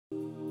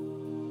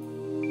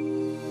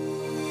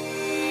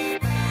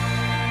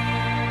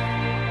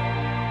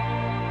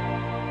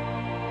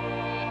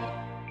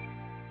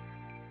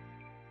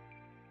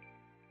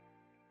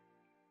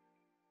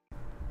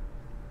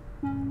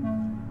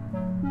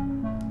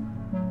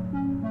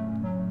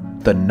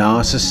The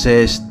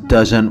narcissist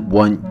doesn't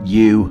want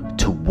you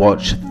to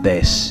watch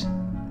this.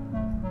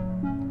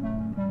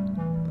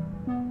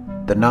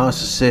 The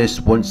narcissist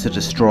wants to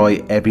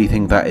destroy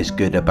everything that is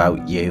good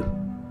about you.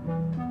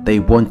 They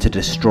want to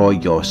destroy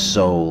your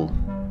soul.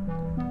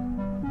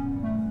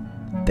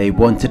 They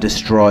want to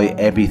destroy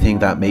everything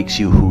that makes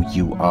you who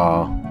you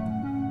are.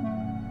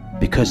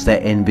 Because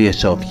they're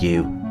envious of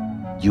you.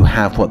 You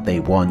have what they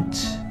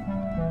want.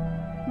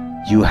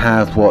 You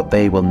have what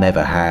they will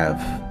never have.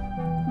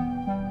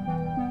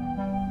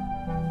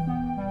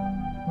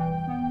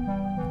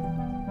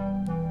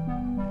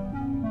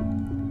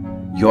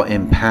 You're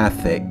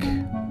empathic.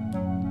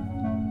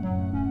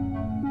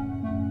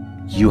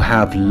 You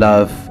have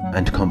love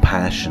and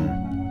compassion.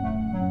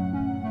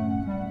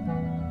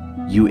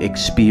 You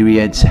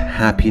experience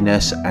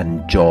happiness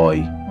and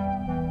joy,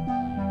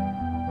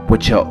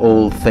 which are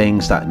all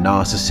things that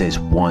narcissists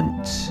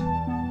want,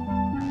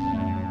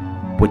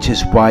 which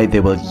is why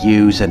they will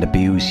use and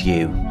abuse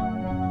you,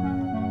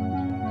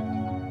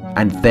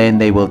 and then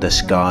they will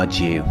discard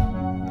you.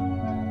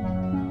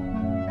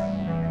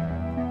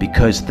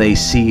 Because they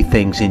see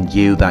things in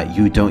you that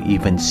you don't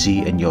even see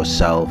in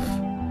yourself.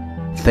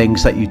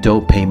 Things that you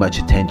don't pay much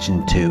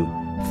attention to.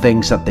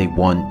 Things that they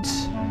want.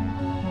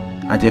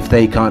 And if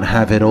they can't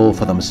have it all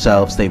for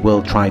themselves, they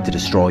will try to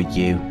destroy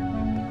you.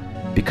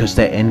 Because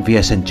they're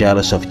envious and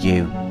jealous of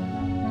you.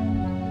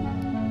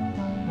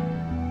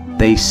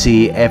 They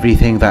see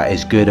everything that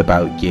is good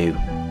about you.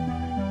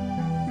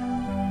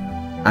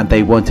 And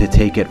they want to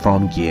take it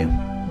from you.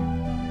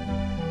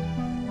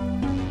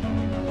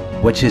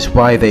 Which is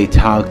why they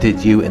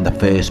targeted you in the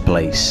first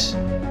place.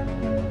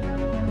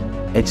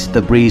 It's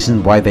the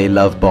reason why they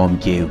love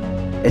bombed you.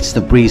 It's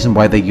the reason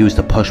why they use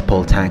the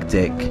push-pull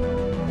tactic.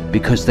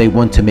 Because they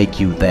want to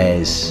make you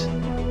theirs.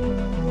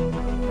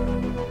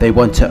 They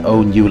want to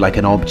own you like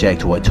an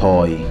object or a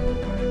toy.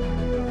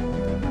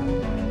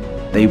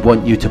 They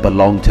want you to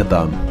belong to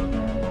them.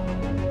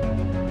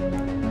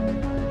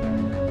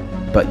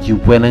 But you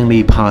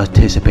willingly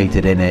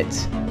participated in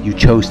it. You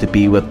chose to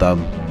be with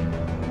them.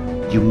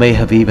 You may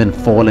have even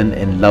fallen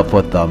in love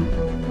with them.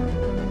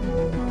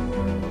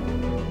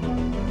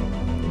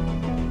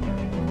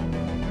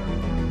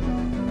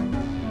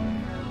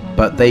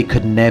 But they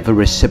could never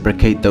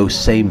reciprocate those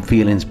same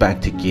feelings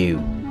back to you.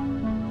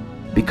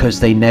 Because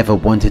they never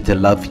wanted to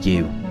love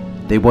you.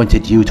 They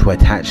wanted you to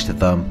attach to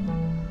them.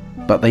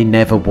 But they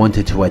never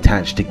wanted to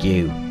attach to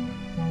you.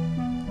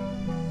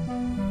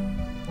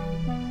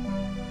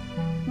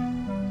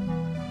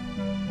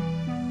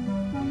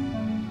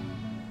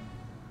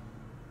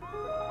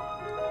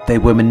 They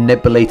were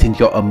manipulating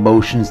your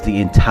emotions the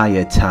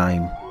entire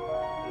time.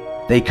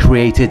 They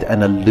created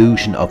an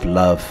illusion of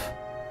love.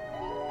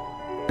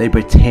 They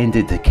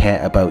pretended to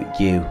care about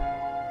you.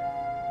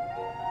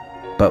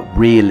 But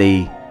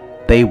really,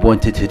 they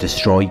wanted to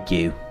destroy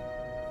you.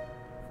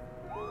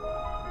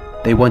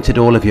 They wanted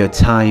all of your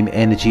time,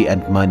 energy,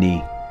 and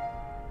money.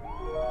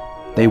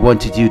 They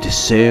wanted you to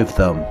serve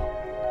them.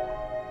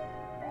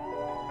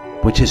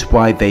 Which is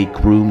why they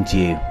groomed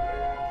you.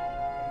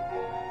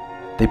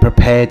 They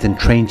prepared and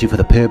trained you for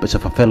the purpose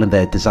of fulfilling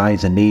their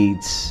desires and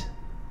needs,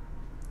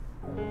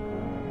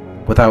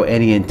 without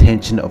any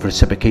intention of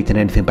reciprocating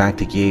anything back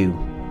to you.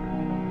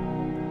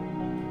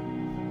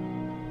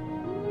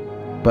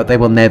 But they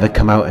will never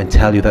come out and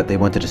tell you that they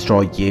want to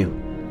destroy you.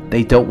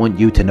 They don't want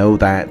you to know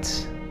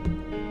that.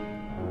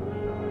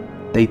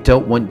 They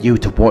don't want you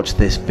to watch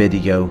this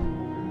video,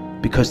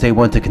 because they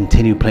want to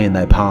continue playing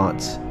their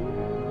part.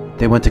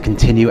 They want to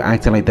continue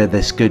acting like they're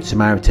this good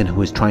Samaritan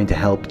who is trying to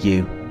help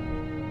you.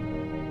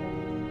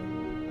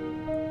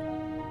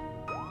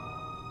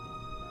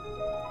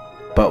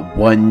 But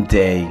one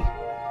day,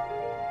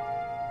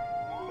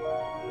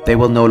 they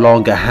will no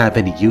longer have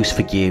any use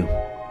for you.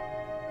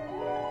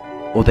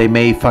 Or they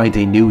may find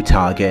a new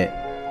target.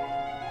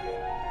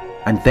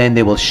 And then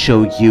they will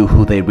show you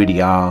who they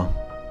really are.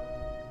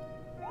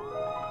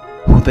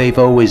 Who they've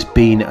always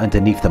been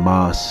underneath the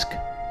mask.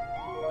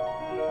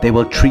 They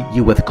will treat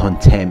you with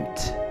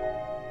contempt.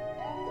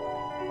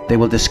 They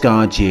will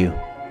discard you.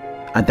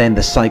 And then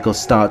the cycle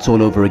starts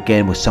all over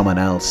again with someone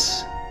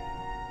else.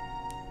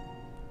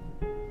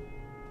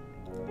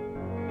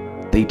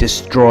 They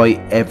destroy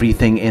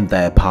everything in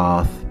their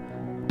path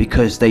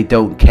because they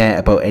don't care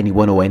about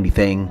anyone or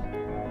anything.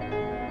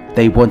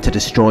 They want to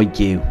destroy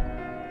you,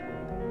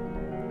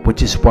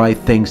 which is why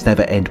things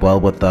never end well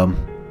with them.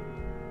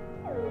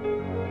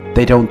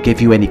 They don't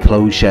give you any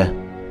closure.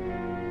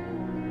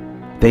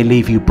 They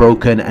leave you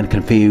broken and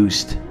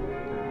confused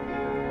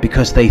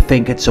because they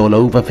think it's all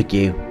over for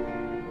you.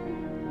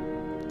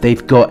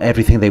 They've got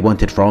everything they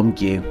wanted from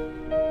you.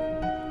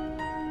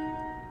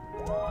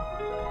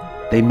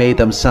 They made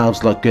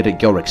themselves look good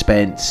at your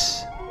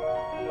expense.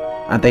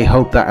 And they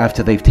hope that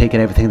after they've taken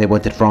everything they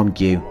wanted from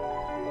you,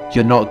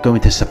 you're not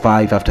going to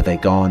survive after they're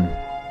gone.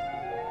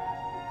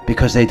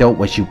 Because they don't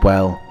wish you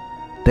well.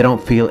 They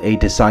don't feel a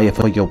desire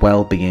for your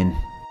well-being.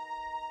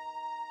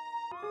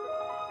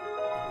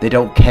 They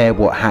don't care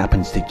what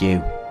happens to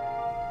you.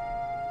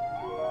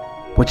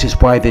 which is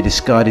why they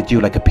discarded you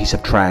like a piece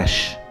of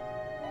trash,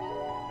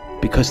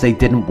 because they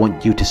didn't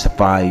want you to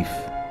survive.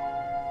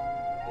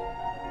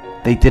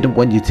 They didn't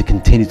want you to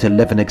continue to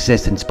live and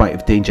exist in spite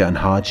of danger and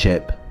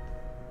hardship.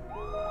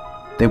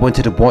 They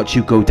wanted to watch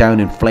you go down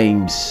in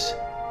flames.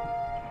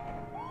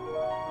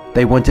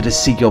 They wanted to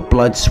see your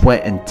blood,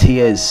 sweat and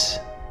tears.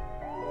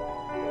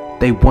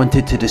 They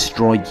wanted to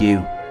destroy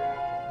you,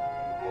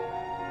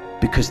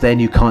 because then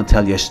you can't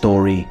tell your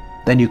story,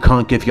 then you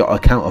can't give your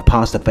account of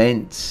past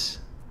events,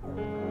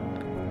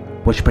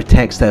 which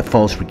protects their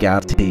false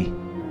reality.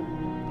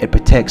 It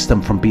protects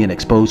them from being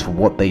exposed for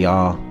what they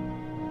are.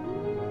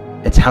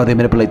 It's how they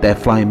manipulate their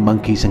flying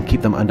monkeys and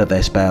keep them under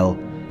their spell,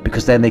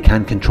 because then they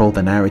can control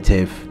the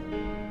narrative.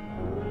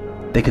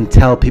 They can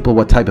tell people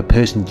what type of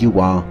person you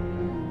are,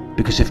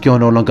 because if you're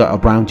no longer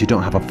around, you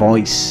don't have a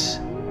voice,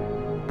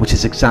 which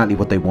is exactly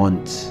what they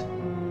want.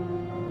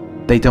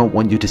 They don't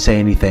want you to say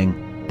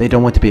anything. They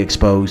don't want to be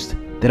exposed.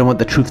 They don't want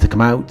the truth to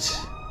come out,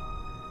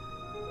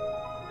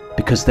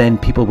 because then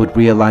people would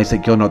realize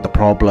that you're not the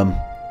problem.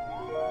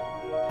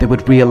 They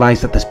would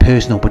realize that this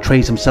person who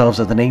portrays themselves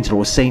as an angel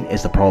or a saint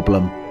is the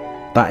problem.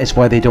 That is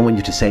why they don't want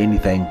you to say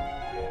anything.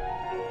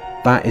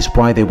 That is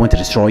why they want to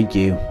destroy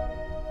you.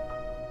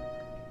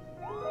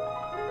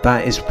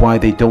 That is why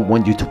they don't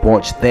want you to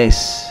watch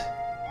this,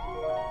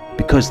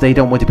 because they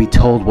don't want to be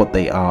told what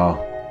they are,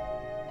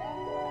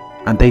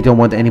 and they don't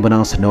want anyone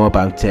else to know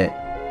about it,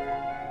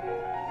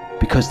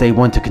 because they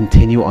want to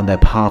continue on their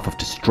path of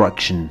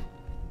destruction.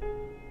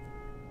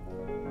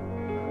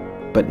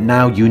 But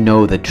now you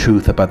know the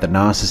truth about the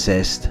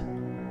narcissist.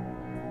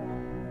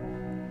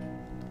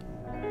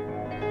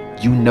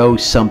 You know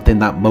something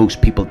that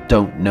most people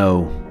don't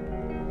know.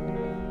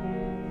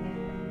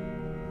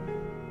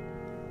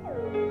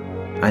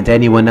 And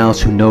anyone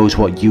else who knows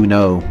what you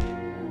know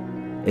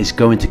is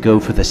going to go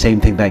through the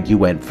same thing that you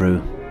went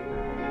through.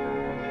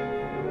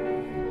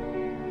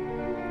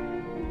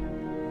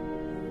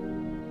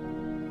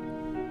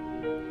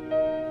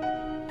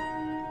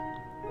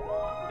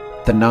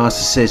 The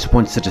narcissist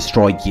wants to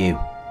destroy you,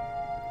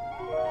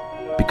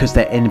 because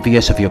they're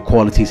envious of your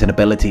qualities and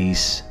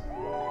abilities.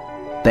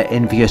 They're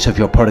envious of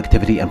your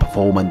productivity and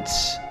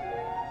performance.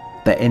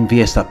 They're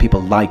envious that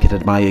people like and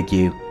admire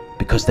you,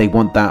 because they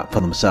want that for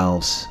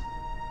themselves.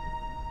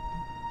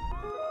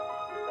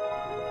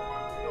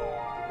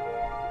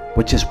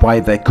 Which is why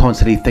they're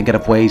constantly thinking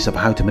of ways of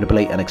how to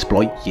manipulate and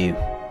exploit you,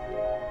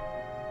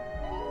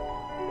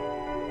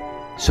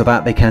 so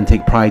that they can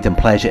take pride and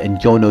pleasure in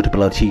your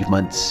notable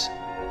achievements.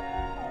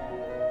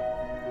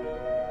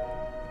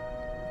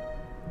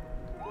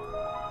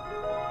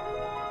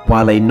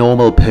 While a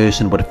normal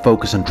person would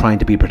focus on trying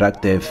to be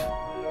productive,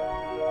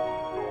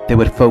 they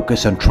would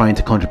focus on trying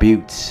to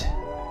contribute.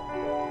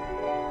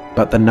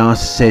 But the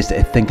narcissist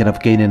is thinking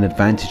of gaining an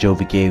advantage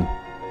over you.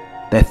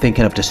 They're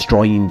thinking of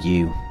destroying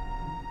you,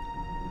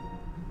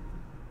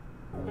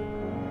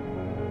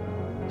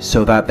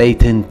 so that they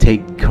can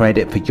take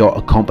credit for your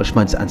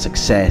accomplishments and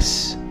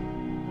success.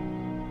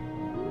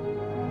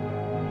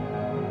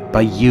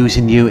 By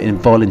using you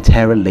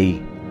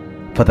involuntarily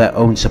for their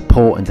own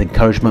support and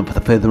encouragement for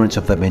the furtherance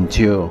of their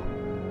venture,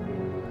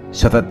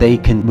 so that they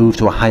can move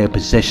to a higher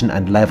position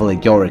and level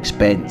at your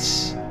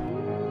expense.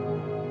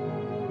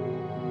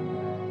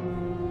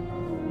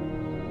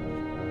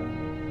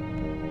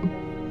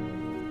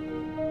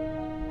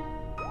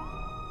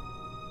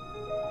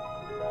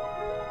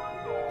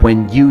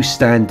 When you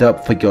stand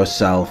up for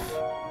yourself,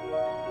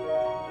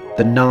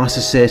 the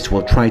narcissist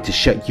will try to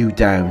shut you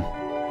down,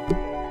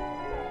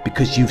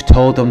 because you've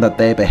told them that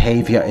their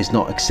behavior is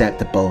not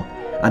acceptable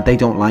and they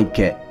don't like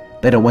it.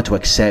 They don't want to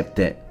accept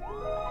it.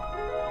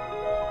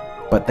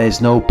 But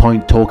there's no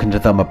point talking to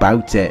them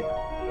about it.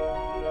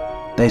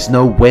 There's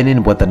no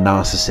winning with the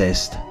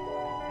narcissist.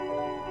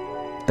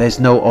 There's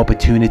no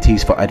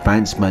opportunities for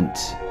advancement.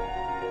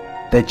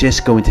 They're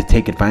just going to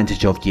take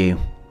advantage of you.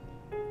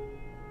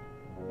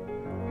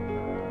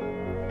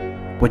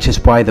 Which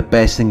is why the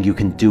best thing you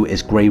can do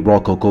is grey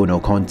rock or go no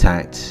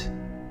contact.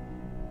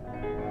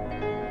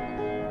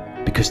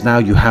 Because now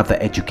you have the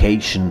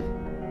education.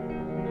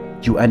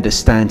 You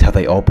understand how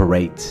they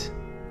operate.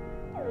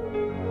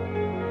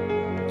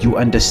 You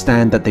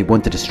understand that they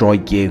want to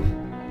destroy you.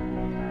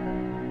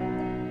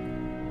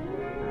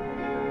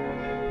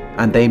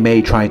 And they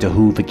may try to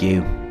hoover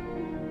you,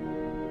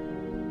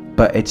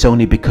 but it's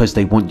only because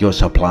they want your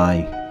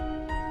supply.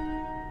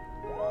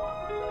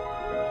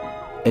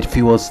 It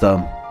fuels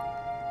them.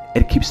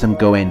 It keeps them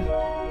going.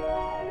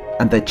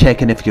 And they're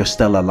checking if you're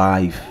still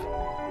alive.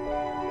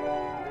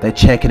 They're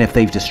checking if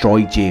they've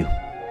destroyed you.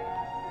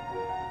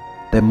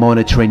 They're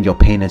monitoring your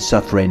pain and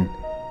suffering.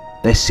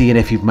 They're seeing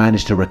if you've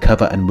managed to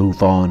recover and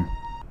move on.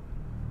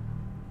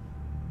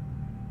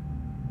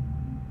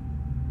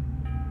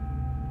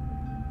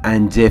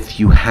 And if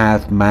you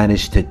have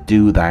managed to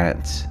do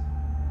that,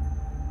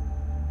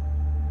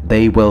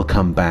 they will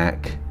come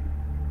back.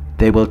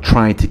 They will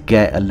try to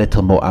get a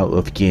little more out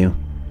of you.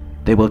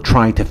 They will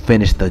try to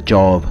finish the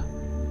job.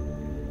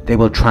 They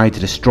will try to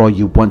destroy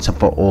you once and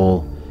for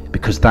all,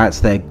 because that's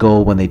their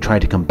goal when they try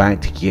to come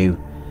back to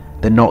you.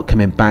 They're not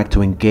coming back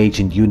to engage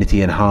in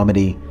unity and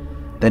harmony.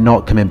 They're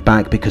not coming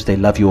back because they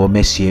love you or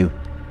miss you.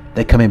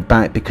 They're coming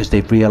back because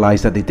they've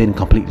realised that they didn't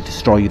completely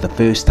destroy you the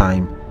first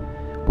time,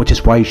 which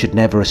is why you should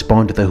never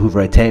respond to the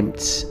Hoover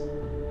attempts.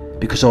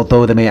 Because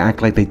although they may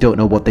act like they don't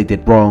know what they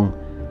did wrong,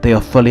 they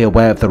are fully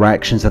aware of their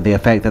actions and the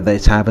effect that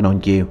it's having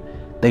on you.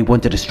 They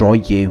want to destroy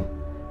you.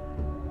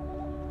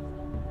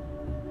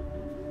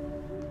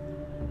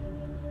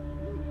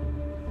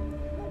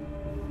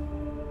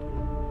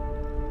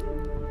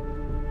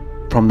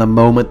 From the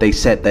moment they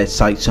set their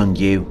sights on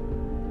you,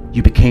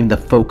 you became the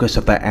focus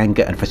of their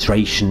anger and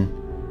frustration.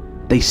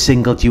 They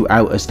singled you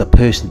out as the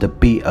person to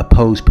beat,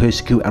 oppose,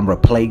 persecute and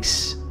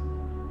replace.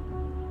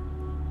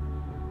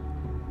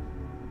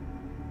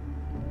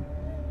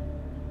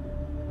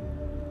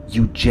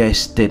 You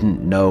just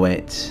didn't know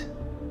it.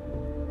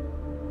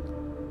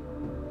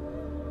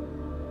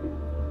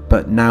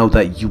 But now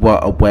that you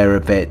are aware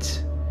of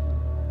it,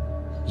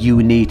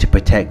 you need to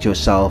protect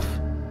yourself.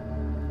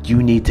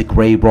 You need to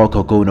grey rock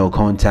or go no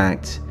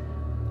contact.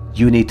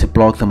 You need to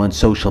block them on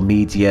social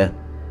media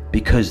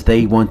because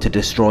they want to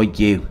destroy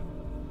you.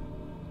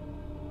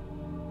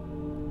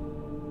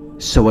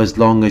 So as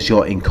long as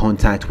you're in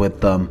contact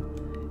with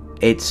them,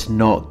 it's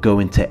not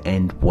going to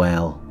end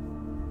well.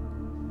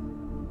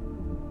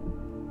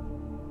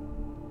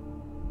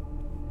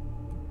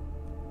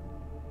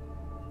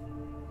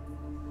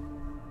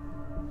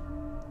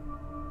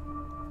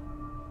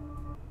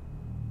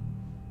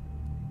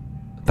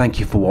 Thank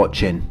you for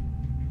watching.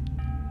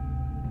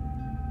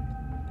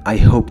 I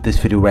hope this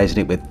video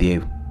resonated with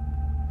you.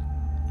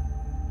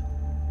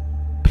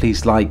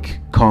 Please like,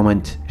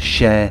 comment,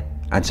 share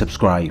and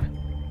subscribe.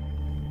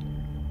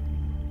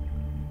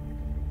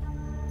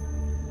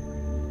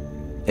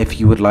 If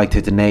you would like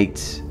to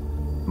donate,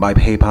 my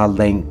PayPal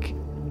link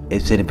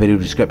is in the video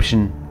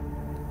description.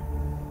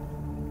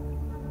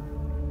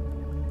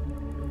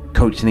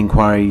 Coaching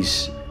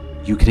inquiries,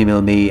 you can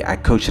email me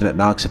at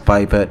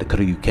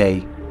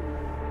coaching@narcsurvivor.co.uk.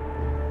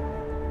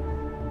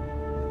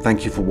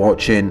 Thank you for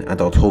watching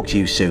and I'll talk to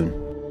you soon.